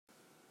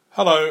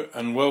Hello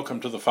and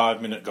welcome to the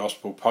 5 Minute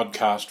Gospel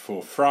podcast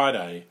for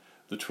Friday,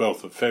 the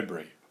 12th of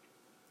February.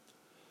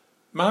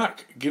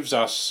 Mark gives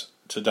us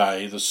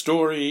today the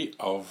story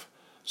of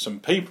some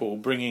people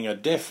bringing a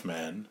deaf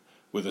man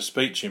with a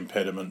speech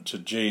impediment to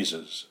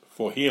Jesus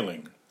for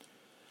healing.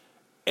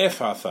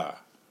 Ephphatha,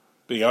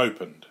 be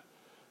opened,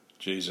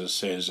 Jesus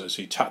says as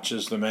he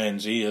touches the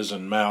man's ears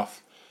and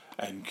mouth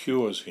and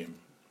cures him.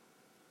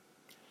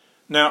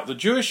 Now, the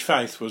Jewish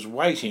faith was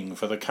waiting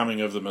for the coming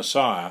of the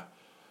Messiah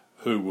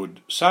who would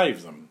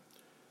save them.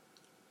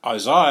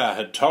 Isaiah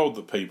had told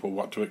the people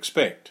what to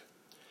expect.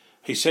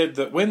 He said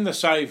that when the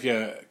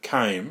Saviour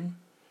came,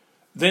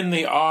 then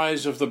the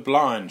eyes of the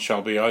blind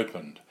shall be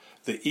opened,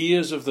 the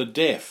ears of the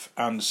deaf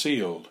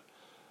unsealed.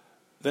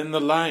 Then the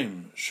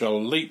lame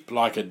shall leap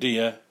like a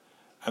deer,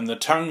 and the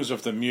tongues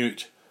of the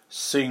mute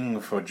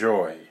sing for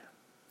joy.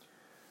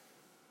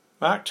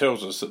 Mark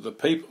tells us that the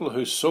people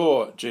who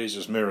saw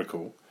Jesus'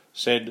 miracle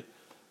said,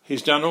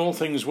 "He's done all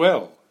things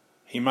well.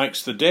 He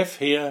makes the deaf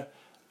hear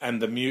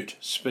and the mute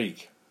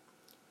speak."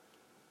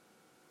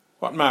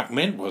 What Mark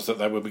meant was that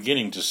they were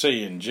beginning to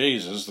see in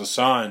Jesus the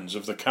signs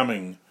of the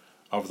coming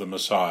of the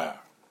Messiah.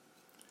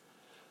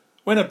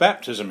 When a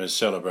baptism is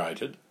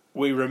celebrated,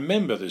 we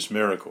remember this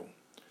miracle.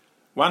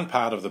 One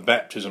part of the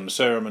baptism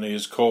ceremony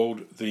is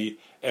called the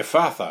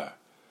Ephphatha.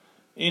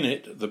 In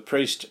it, the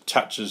priest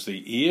touches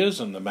the ears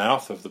and the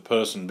mouth of the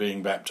person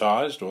being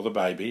baptized, or the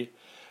baby,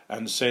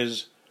 and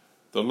says,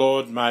 "The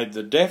Lord made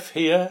the deaf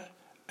hear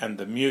and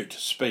the mute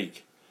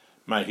speak.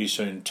 May he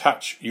soon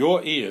touch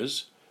your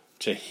ears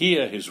to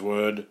hear his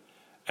word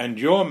and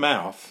your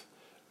mouth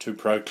to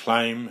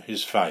proclaim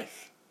his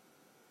faith."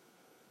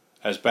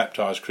 As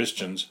baptized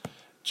Christians,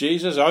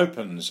 Jesus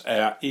opens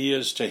our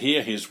ears to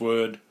hear his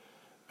word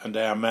and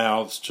our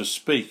mouths to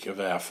speak of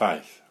our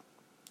faith.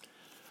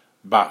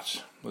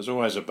 But, there's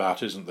always a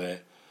but, isn't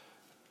there?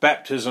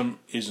 Baptism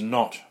is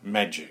not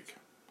magic.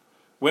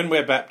 When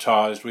we're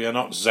baptized, we are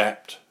not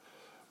zapped.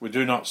 We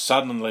do not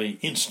suddenly,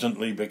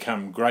 instantly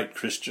become great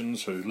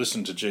Christians who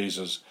listen to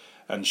Jesus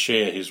and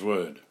share his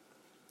word.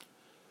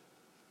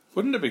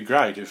 Wouldn't it be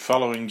great if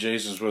following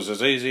Jesus was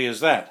as easy as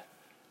that?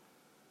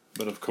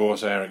 But of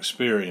course our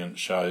experience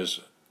shows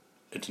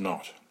it's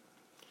not.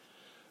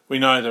 We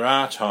know there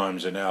are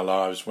times in our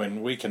lives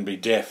when we can be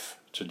deaf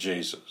to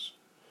Jesus.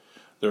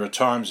 There are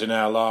times in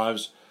our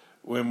lives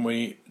when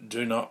we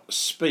do not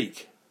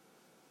speak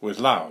with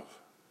love.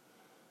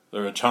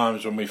 There are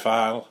times when we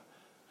fail,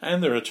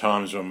 and there are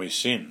times when we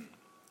sin.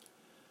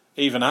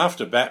 Even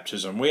after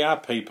baptism, we are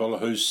people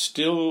who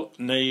still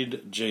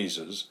need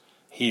Jesus'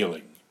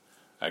 healing,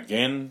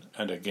 again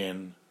and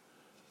again,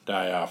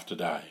 day after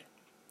day.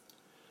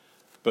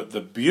 But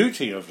the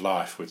beauty of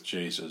life with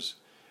Jesus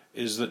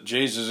is that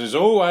Jesus is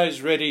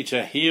always ready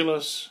to heal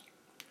us,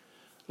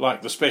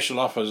 like the special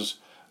offers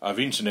of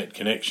internet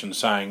connection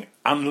saying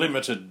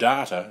unlimited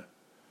data.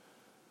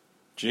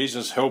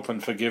 Jesus' help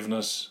and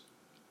forgiveness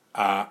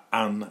are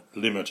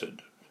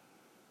unlimited.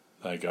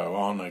 They go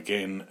on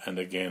again and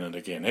again and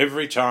again.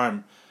 Every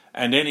time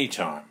and any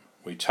time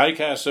we take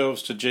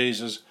ourselves to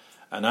Jesus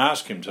and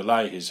ask him to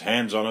lay his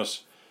hands on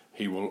us,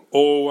 he will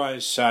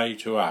always say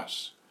to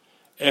us,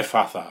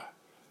 "Ephphatha,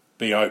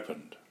 be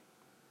opened."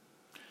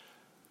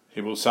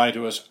 He will say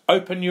to us,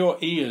 "Open your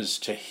ears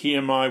to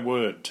hear my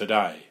word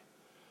today.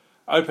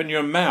 Open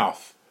your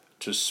mouth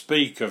to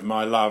speak of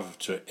my love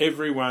to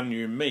everyone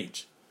you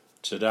meet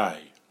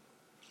today."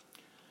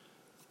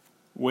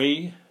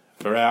 We,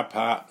 for our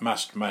part,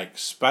 must make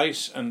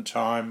space and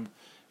time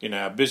in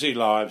our busy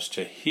lives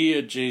to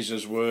hear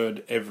Jesus'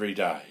 word every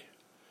day.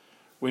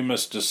 We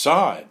must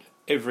decide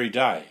every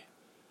day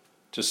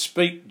to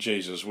speak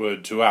Jesus'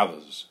 word to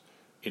others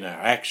in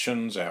our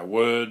actions, our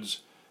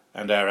words,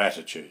 and our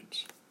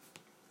attitudes.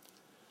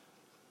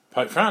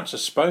 Pope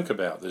Francis spoke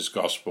about this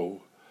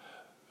gospel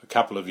a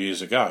couple of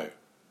years ago,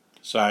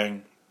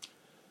 saying,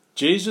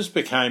 "Jesus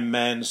became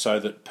man so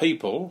that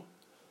people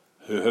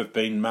who have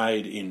been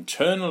made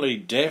internally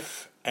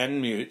deaf and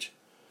mute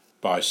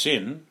by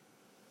sin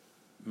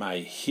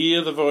may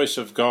hear the voice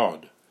of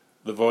God,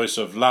 the voice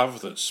of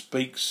love that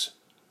speaks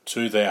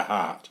to their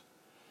heart,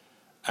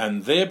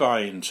 and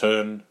thereby in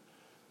turn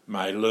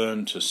may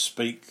learn to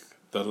speak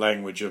the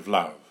language of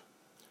love,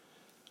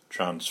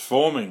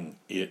 transforming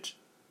it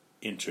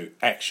into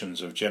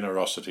actions of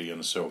generosity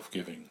and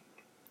self-giving."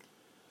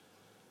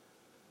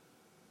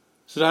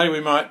 Today we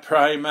might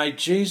pray, may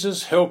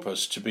Jesus help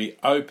us to be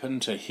open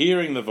to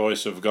hearing the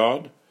voice of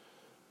God,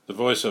 the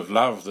voice of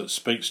love that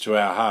speaks to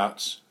our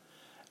hearts,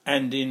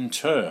 and in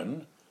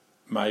turn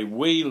may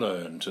we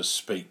learn to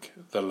speak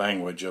the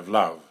language of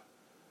love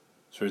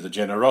through the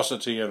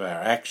generosity of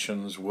our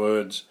actions,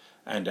 words,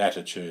 and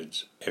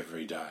attitudes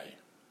every day.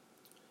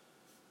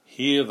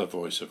 Hear the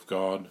voice of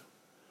God,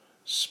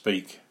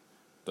 speak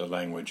the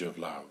language of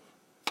love.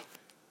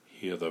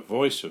 Hear the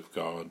voice of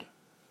God,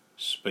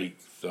 speak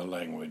the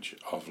language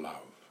of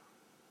love.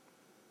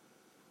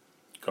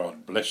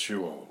 God bless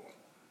you all.